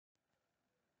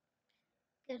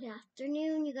Good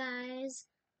afternoon, you guys.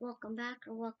 Welcome back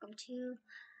or welcome to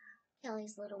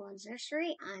Kelly's Little Ones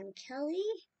Nursery. I'm Kelly.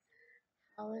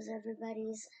 How was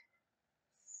everybody's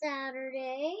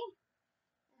Saturday?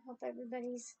 I hope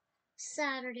everybody's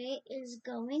Saturday is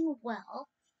going well.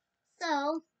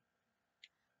 So,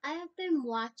 I have been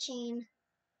watching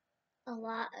a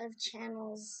lot of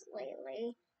channels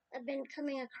lately. I've been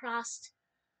coming across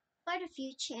quite a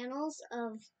few channels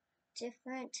of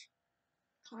different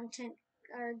content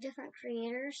or different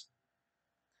creators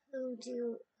who've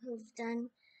done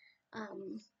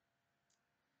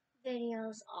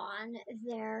videos on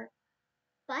their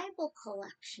Bible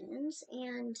collections,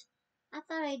 and I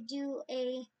thought I'd do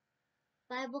a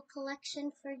Bible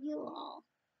collection for you all.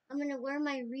 I'm going to wear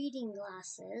my reading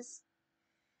glasses,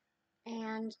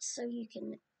 and so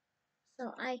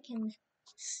I can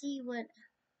see what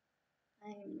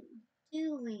I'm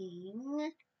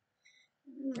doing.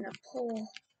 I'm going to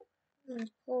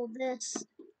pull this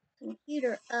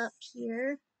computer up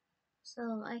here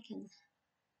so I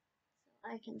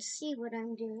can see what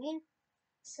I'm doing.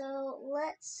 So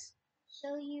let's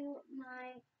show you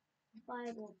my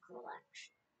Bible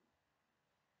collection.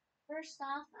 First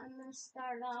off, I'm going to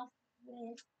start off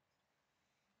with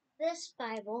this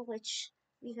Bible, which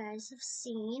you guys have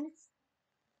seen.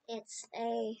 It's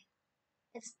the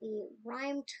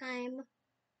Rhyme Time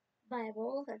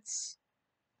Bible. It's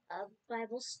a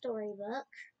Bible storybook.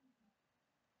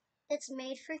 It's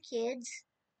made for kids.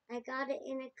 I got it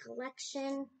in a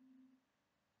collection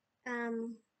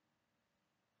from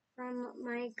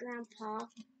my grandpa.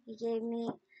 He gave me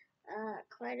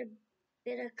quite a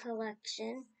bit of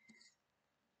collection.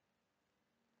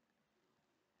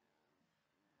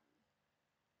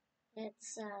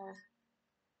 It's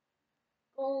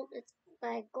it's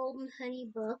by Golden Honey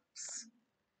Books.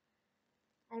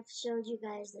 I've showed you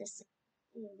guys this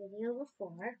in a video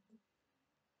before.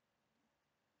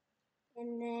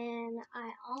 And then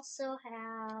I also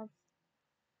have,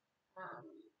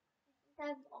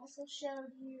 I've also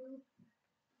showed you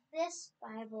this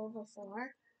Bible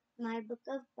before, my book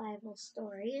of Bible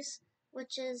stories,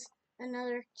 which is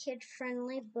another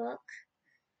kid-friendly book,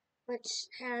 which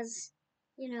has,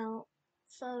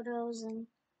 photos and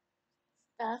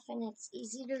stuff, and it's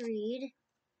easy to read.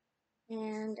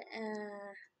 And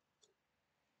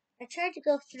I tried to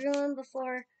go through them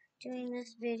before doing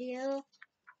this video,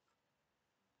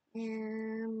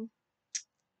 and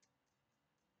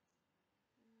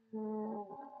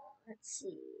let's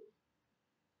see.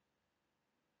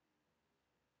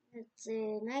 It's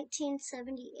a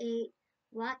 1978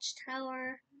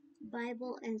 Watchtower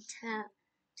Bible and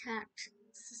Tact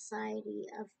Society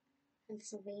of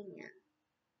Pennsylvania.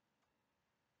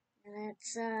 And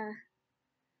that's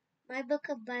my book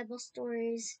of Bible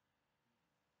stories,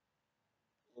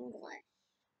 English.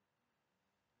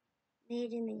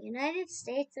 Made in the United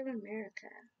States of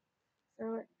America.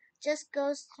 So it just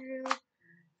goes through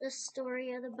the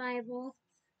story of the Bible.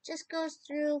 Just goes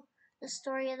through the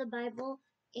story of the Bible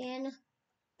in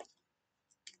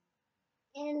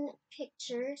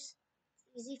pictures.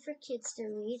 It's easy for kids to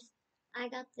read.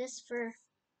 I've had this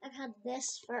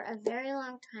for a very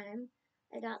long time.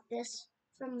 I got this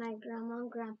from my grandma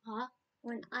and grandpa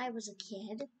when I was a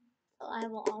kid. So I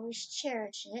will always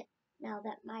cherish it now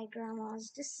that my grandma is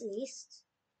deceased.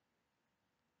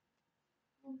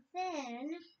 And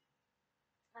then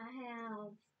I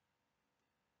have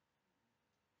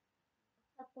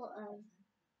a couple of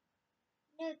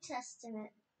New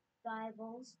Testament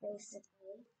Bibles,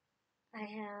 basically. I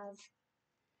have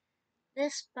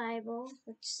this Bible,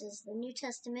 which is the New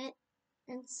Testament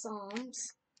and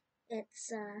Psalms. It's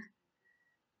the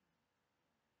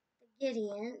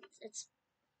Gideon.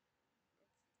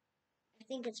 I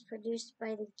think it's produced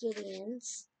by the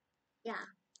Gideons. Yeah,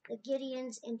 the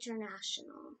Gideons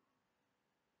International.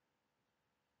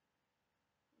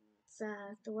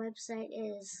 The website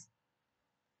is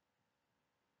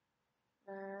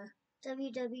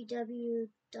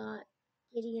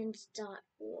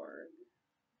www.gideons.org.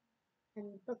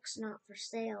 And books not for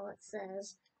sale, it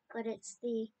says, but it's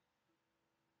the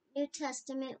New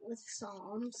Testament with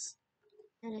Psalms,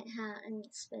 and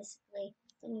it's basically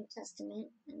the New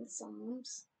Testament and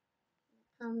Psalms. It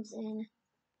comes in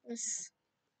this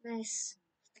nice,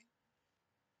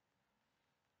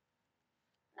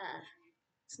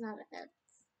 it's not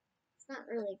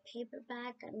really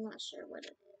paperback. I'm not sure what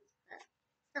it is, but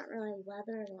it's not really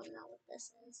leather. I don't know what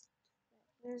this is.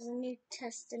 But there's a New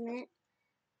Testament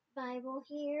Bible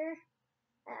here,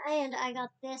 and I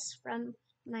got this from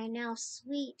my now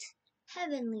sweet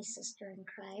heavenly sister in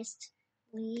Christ,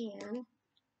 Leanne.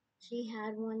 She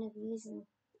had one of these, and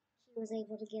she was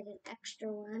able to get an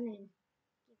extra one and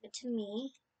it to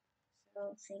me.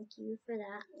 So thank you for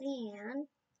that, Leanne.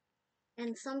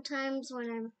 And sometimes when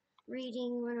I'm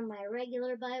reading one of my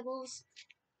regular Bibles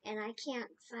and I can't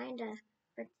find a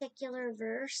particular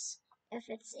verse, if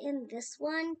it's in this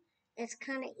one, it's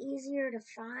kind of easier to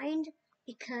find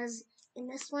because in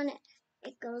this one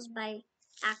it goes by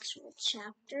actual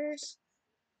chapters.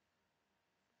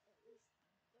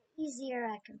 Easier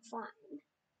I can find.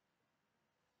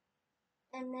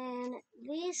 And then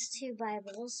these two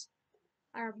Bibles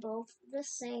are both the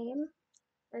same.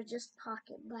 They're just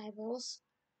pocket Bibles.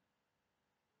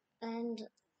 And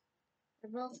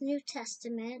they're both New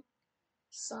Testament,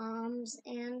 Psalms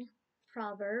and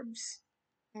Proverbs.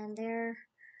 And they're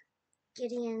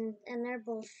Gideon, and they're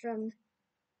both from,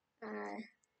 I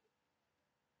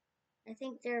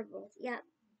think they're both,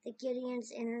 the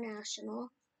Gideon's International.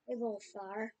 They both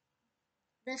are.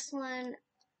 This one,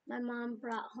 my mom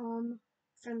brought home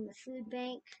from the food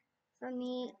bank for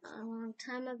me a long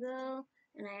time ago,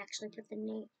 and I actually put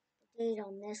the date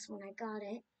on this when I got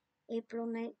it, April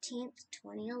 19th,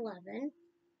 2011.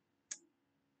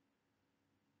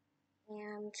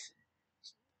 And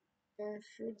the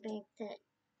food bank that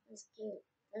was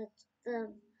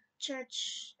the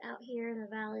church out here in the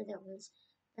valley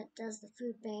that does the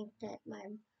food bank that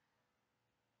my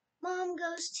mom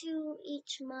goes to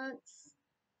each month.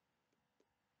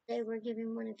 They were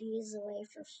giving one of these away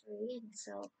for free, and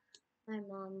so my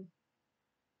mom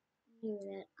knew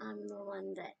that I'm the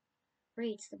one that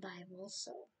reads the Bible.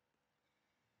 So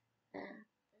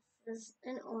this is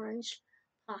an orange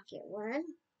pocket one,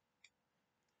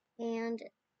 and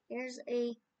here's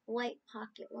a white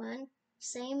pocket one.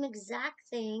 Same exact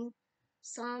thing,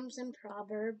 Psalms and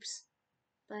Proverbs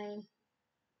by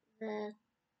the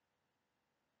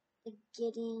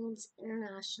Gideon's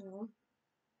International.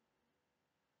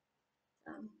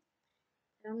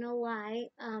 I don't know why.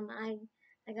 I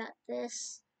got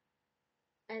this.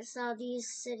 I saw these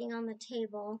sitting on the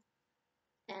table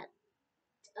at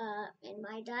in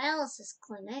my dialysis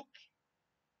clinic.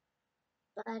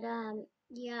 But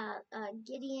yeah,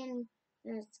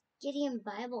 there's Gideon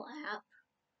Bible app.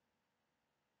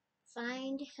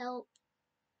 Find help,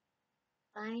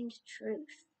 find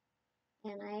truth.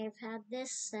 And I have had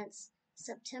this since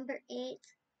September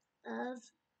 8th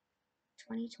of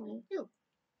 2022.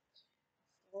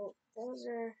 So those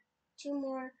are two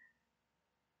more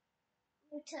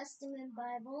New Testament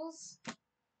Bibles.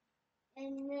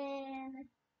 And then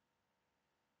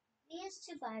these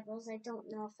two Bibles, I don't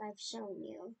know if I've shown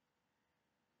you.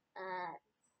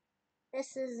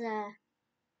 This is a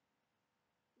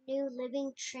New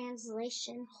Living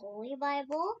Translation Holy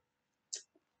Bible.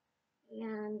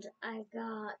 And I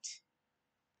got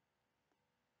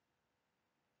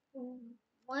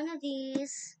one of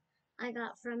these I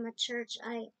got from a church.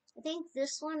 I think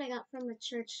this one I got from a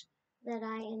church that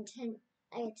I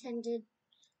attended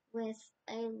with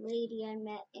a lady I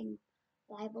met in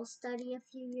Bible study a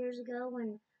few years ago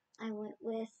when I went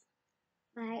with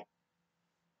my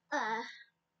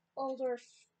older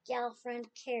gal friend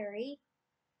Carrie,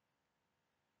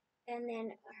 and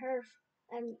then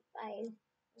I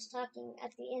was talking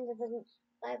at the end of the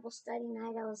Bible study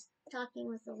night. I was talking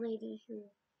with a lady who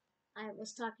I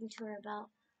was talking to her about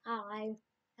how I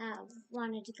have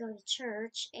wanted to go to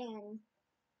church, and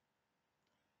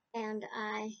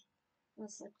I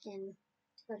was looking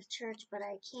to go to church, but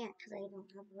I can't because I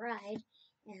don't have a ride.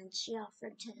 And she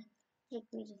offered to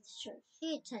take me to the church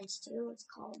she attends to. It's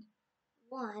called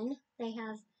One. They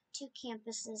have two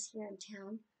campuses here in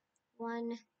town.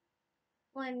 One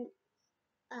on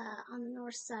the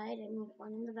north side and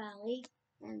one in the valley.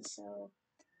 And so,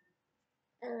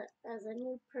 as a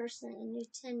new person, a new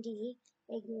attendee,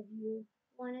 they give you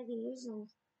one of these and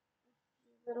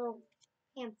little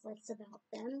pamphlets about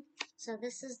them. So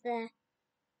this is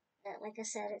like I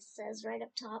said, it says right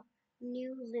up top,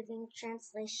 New Living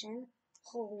Translation,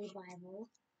 Holy Bible.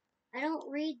 I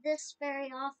don't read this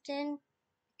very often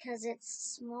because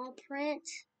it's small print,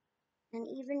 and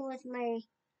even with my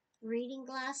reading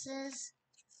glasses,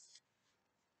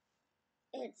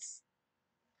 it's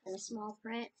kind of small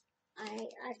print. I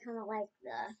kind of like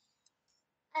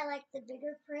the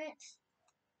bigger print.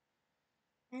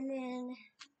 And then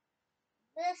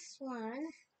this one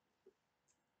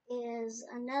is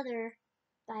another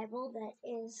Bible that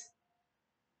is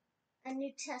a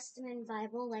New Testament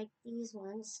Bible like these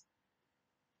ones.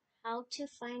 How to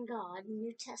Find God,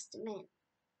 New Testament,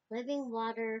 Living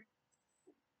Water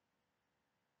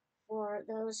for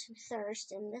Those Who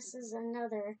Thirst. And this is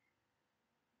another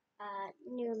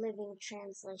New Living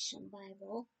Translation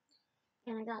Bible.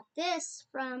 And I got this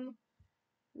from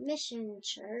Mission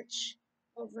Church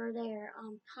over there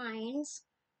on Pines.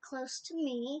 close to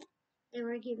me, they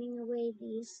were giving away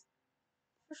these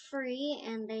for free,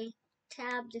 and they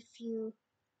tabbed a few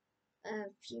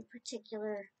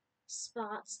particular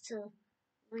spots to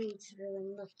read through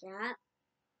and look at.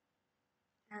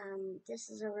 This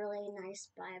is a really nice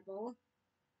Bible.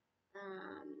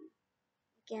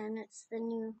 Again, it's the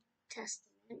New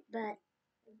Testament, but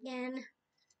again,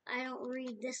 I don't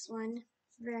read this one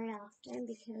very often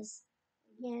because,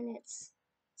 again, it's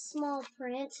small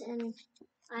print and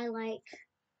I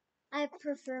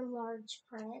prefer large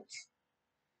print.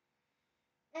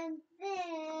 And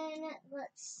then,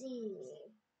 let's see.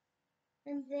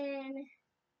 And then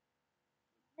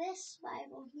this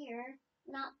Bible here,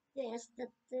 not this,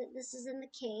 this is in the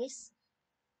case.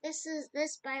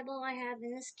 This Bible I have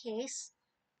in this case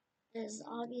is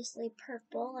obviously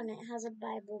purple and it has a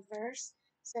Bible verse.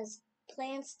 It says,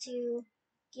 plans to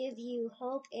give you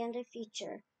hope and a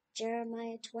future.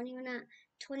 Jeremiah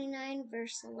 29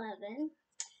 verse 11.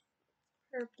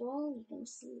 Purple, you can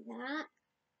see that.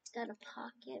 It's got a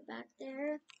pocket back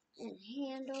there and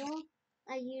handle.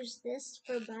 I use this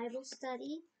for Bible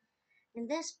study. And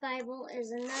this Bible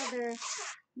is another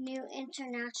New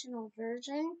International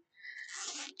Version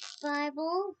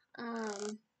Bible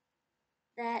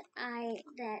that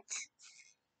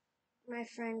my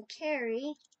friend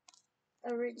Carrie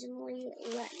originally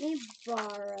let me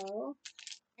borrow,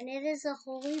 and it is a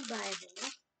Holy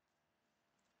Bible.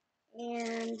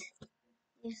 And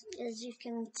as you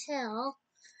can tell,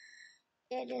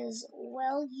 it is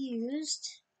well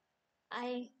used.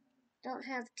 I don't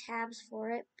have tabs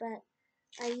for it, but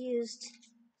I used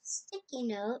sticky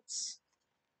notes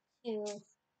to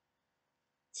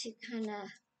kind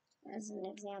of, as an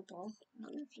example, I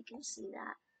don't know if you can see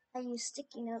that. I use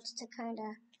sticky notes to kind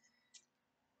of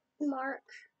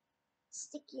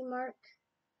sticky mark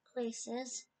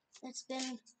places. It's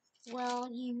been well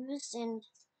used, and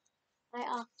I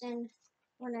often,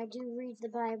 when I do read the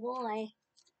Bible, I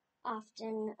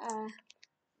often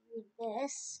read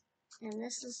this. And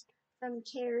this is from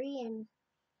Carrie, and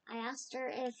I asked her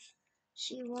if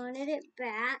she wanted it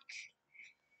back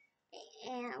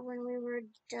and when we were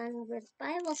done with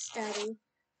Bible study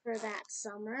for that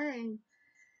summer, and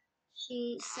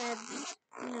she said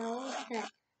no,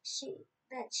 that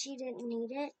she didn't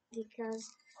need it because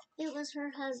it was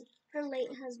her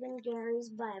late husband Gary's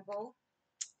Bible,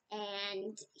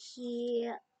 and he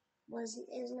is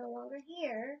no longer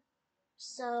here.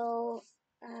 So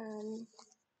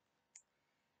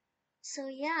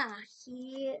yeah,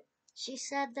 she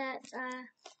said that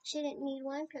she didn't need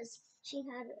one because she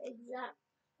had exact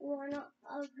one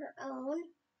of her own,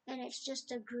 and it's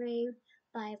just a gray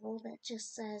Bible that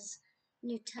just says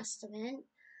New Testament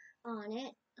on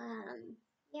it.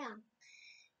 Yeah,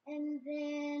 and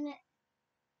then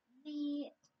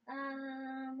the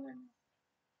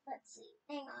let's see,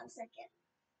 hang on a second.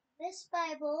 This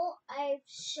Bible I've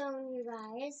shown you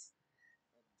guys,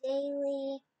 the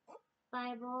Daily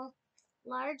Bible,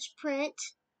 large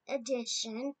print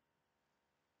edition,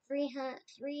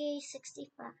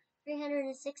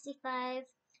 365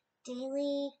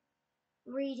 daily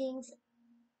readings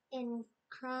in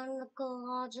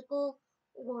chronological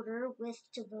order with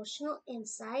devotional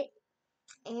insight.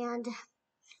 And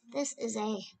this is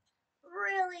a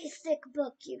really thick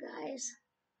book, you guys.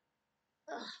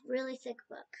 Really thick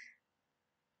book.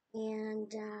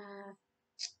 And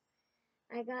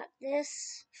I got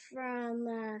this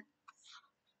from,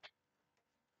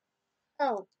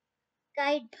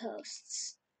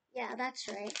 Guideposts. Yeah, that's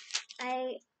right.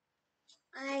 I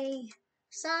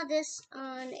saw this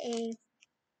on a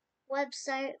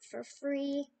website for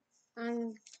free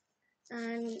on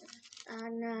on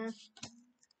on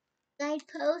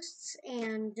Guideposts,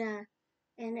 and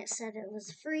it said it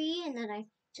was free, and that I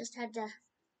just had to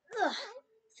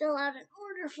fill out an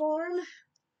order form.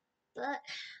 But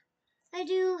I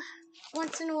do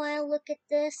once in a while look at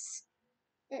this.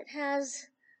 It has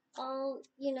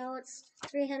it's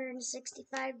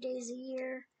 365 days a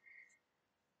year,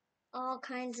 all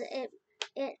kinds of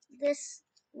this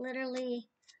literally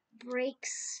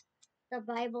breaks the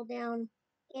Bible down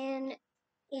in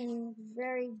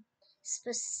very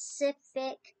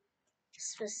specific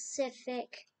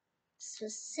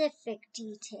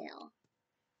detail.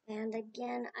 And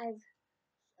again, I've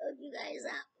showed you guys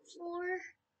that before.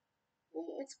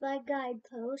 It's by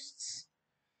Guideposts,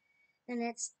 and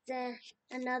it's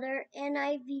another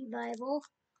NIV Bible.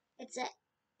 It's an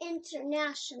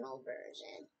international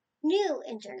version, New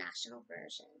International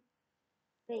Version.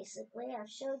 Basically, I've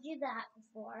showed you that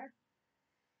before.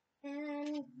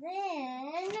 And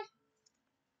then,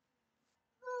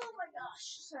 oh my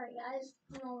gosh, sorry guys,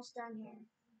 I'm almost done here.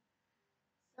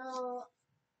 So,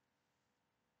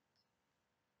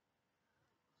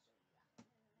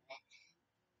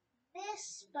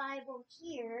 This Bible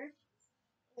here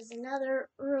is another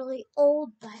really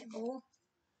old Bible.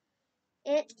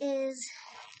 It was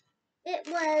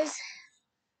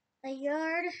a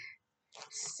yard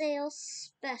sale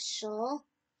special.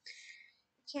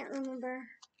 I can't remember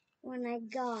when I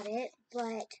got it,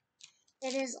 but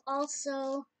it is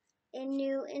also a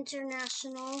new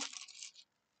international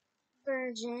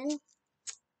version,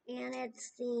 and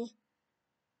it's the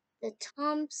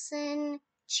Thompson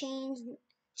Chain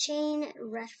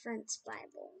Reference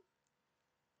Bible,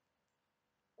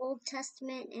 Old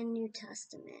Testament and New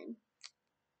Testament.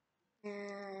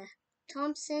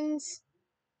 Thompson's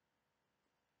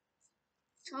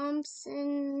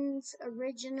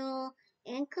original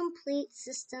and complete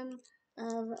system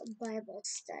of Bible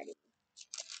study.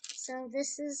 So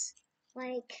this is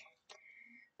like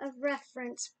a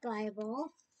reference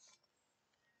Bible.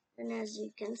 And as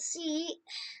you can see,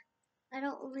 I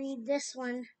don't read this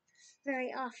one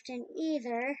very often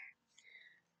either,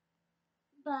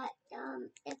 but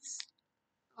it's,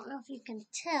 I don't know if you can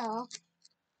tell,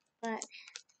 but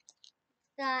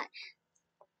got,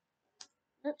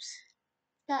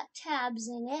 got tabs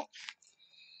in it,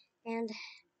 and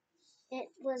it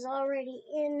was already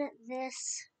in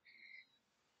this,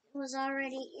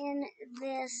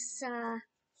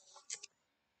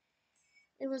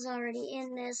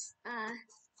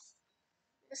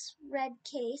 this red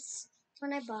case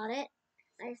when I bought it.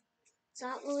 I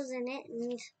saw what was in it,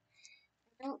 and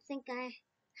I don't think I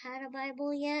had a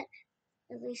Bible yet,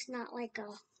 at least not like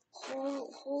a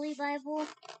Holy Bible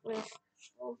with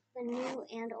both the New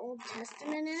and Old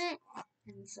Testament in it.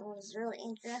 And so I was really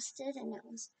interested, and it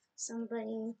was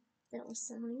somebody that was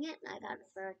selling it, and I got it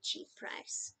for a cheap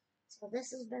price. So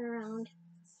this has been around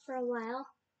for a while,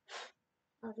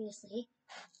 obviously.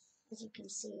 As you can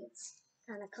see, it's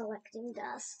kind of collecting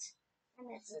dust,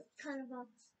 and it's a kind of a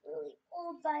really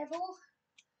old Bible.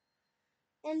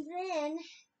 And then,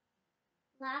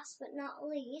 last but not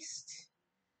least,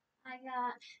 I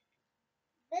got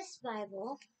this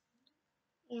Bible,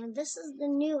 and this is the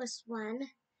newest one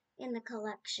in the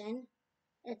collection.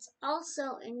 It's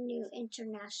also a new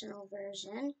international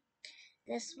version.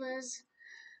 This was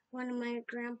one of my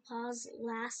grandpa's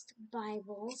last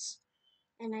Bibles,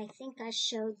 and I think I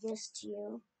showed this to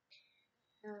you.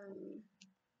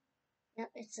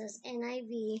 Yep, it says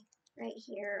NIV right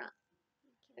here.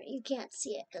 You can't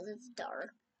see it because it's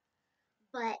dark.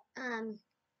 But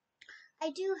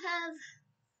I do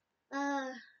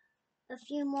have a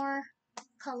few more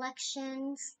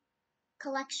collection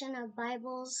of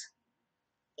Bibles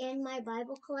in my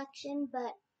Bible collection,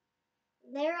 but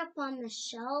they're up on the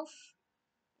shelf,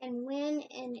 and when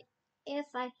and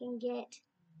if I can get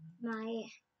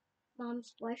my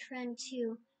mom's boyfriend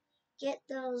to get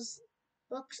those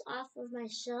books off of my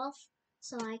shelf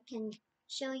so I can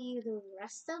show you the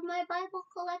rest of my Bible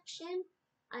collection,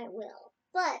 I will.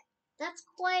 But that's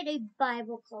quite a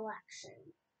Bible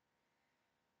collection,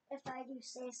 if I do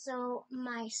say so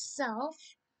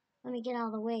myself. Let me get out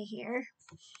of the way here.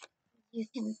 You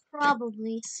can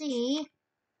probably see.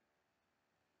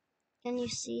 Can you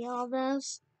see all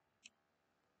those?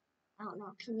 I don't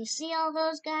know. Can you see all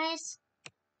those, guys?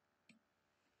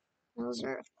 Those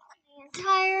are the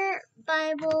entire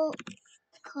Bible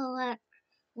collection.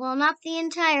 Well, not the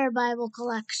entire Bible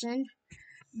collection,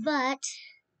 but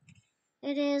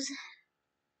it is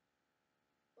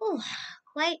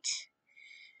quite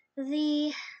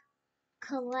the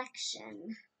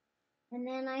collection. And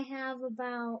then I have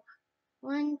about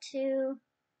 1, 2,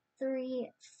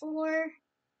 3, 4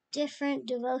 different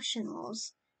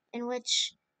devotionals, in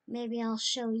which maybe I'll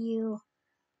show you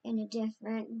in a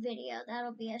different video.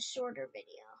 That'll be a shorter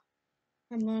video.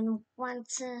 And then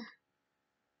once I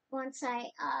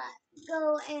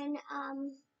go and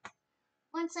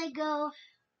once I go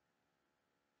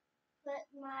put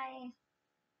my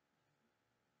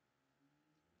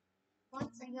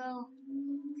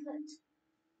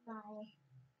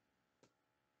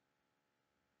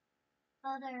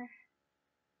other,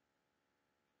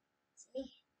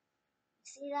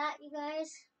 see that, you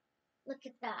guys? Look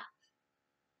at that.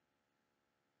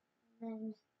 And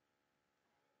then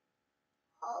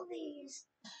all these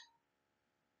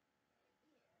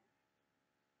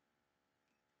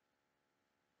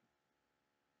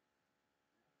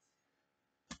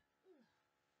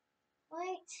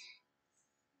quite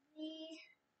the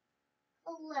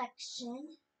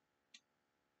collection.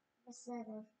 Instead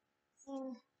of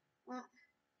seeing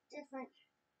different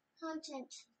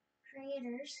content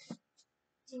creators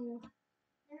do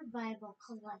their Bible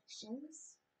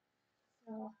collections.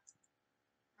 So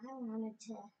I wanted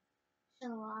to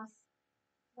show off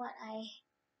what I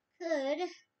could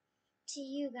to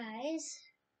you guys.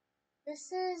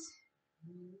 This is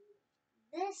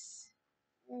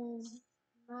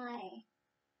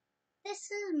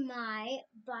my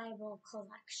Bible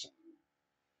collection.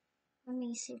 Let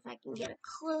me see if I can get a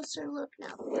closer look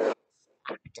now.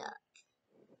 Stacked up.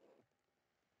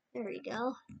 There we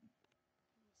go.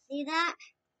 See that?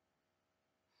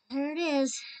 There it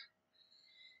is.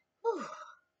 Whew.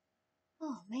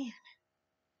 Oh man.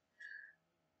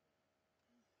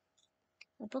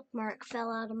 A bookmark fell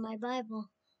out of my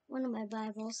Bible. One of my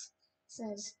Bibles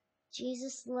says,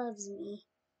 Jesus loves me,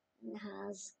 and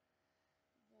has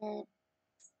the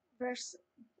verse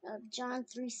of John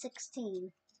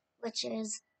 3:16, which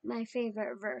is my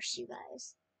favorite verse, you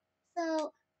guys.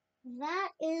 So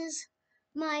that is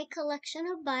my collection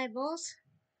of Bibles.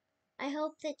 I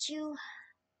hope that you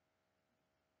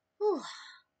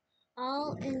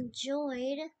all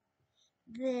enjoyed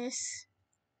this.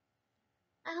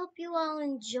 I hope you all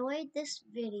enjoyed this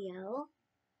video,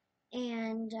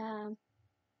 and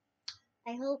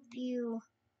I hope you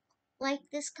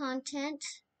like this content.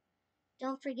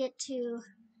 Don't forget to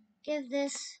give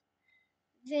this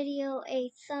video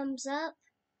a thumbs up,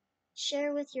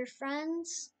 share with your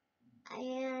friends,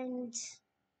 and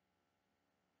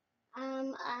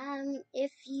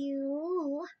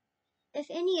if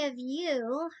any of you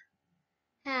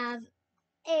have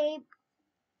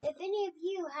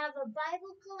a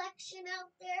Bible collection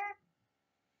out there,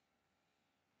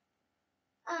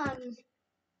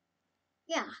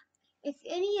 if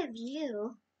any of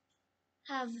you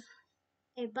have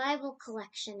a Bible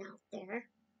collection out there,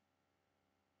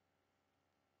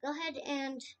 go ahead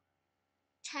and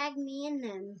tag me in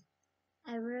them.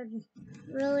 I would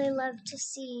really love to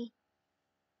see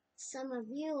some of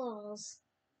you all's.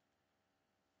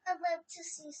 I'd love to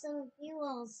see some of you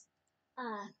all's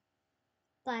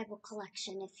Bible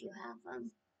collection if you have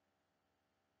them.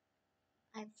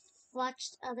 I've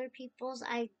watched other people's.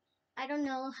 I don't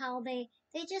know how they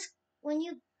just, when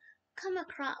you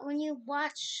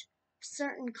watch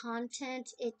certain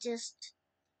content, it just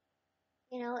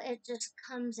it just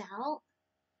comes out.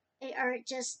 It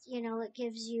just it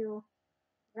gives you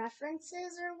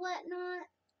references or whatnot.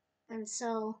 And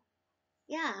so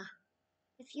yeah,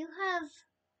 if you have,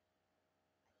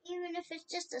 even if it's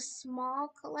just a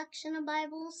small collection of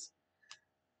Bibles,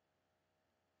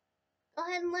 go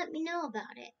ahead and let me know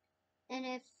about it. And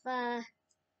if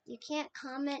you can't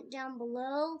comment down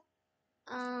below,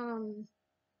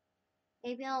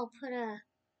 maybe I'll put a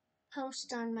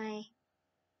post on my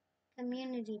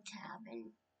community tab,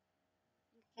 and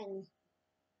you can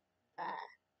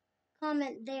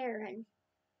comment there and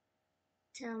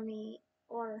tell me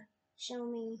or show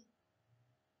me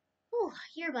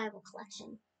your Bible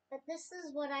collection. But this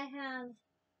is what I have.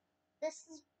 This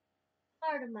is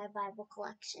part of my Bible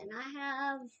collection. I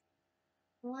have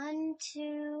 1,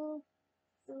 2,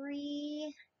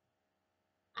 3.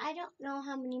 I don't know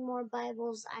how many more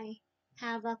Bibles I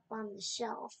have up on the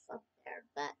shelf up there,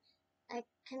 but I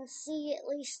can see at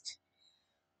least,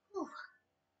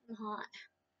 I'm hot.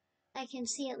 I can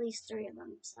see at least 3 of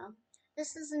them. So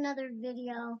this is another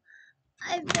video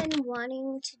I've been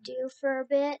wanting to do for a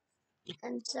bit,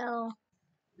 and so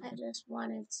I just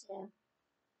wanted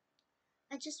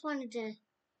to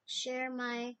share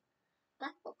my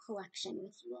Bible collection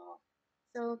with you all.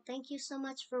 So thank you so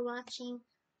much for watching,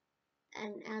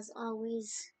 and as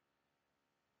always,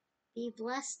 be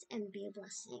blessed and be a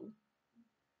blessing.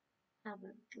 Have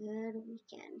a good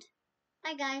weekend.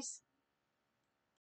 Bye guys.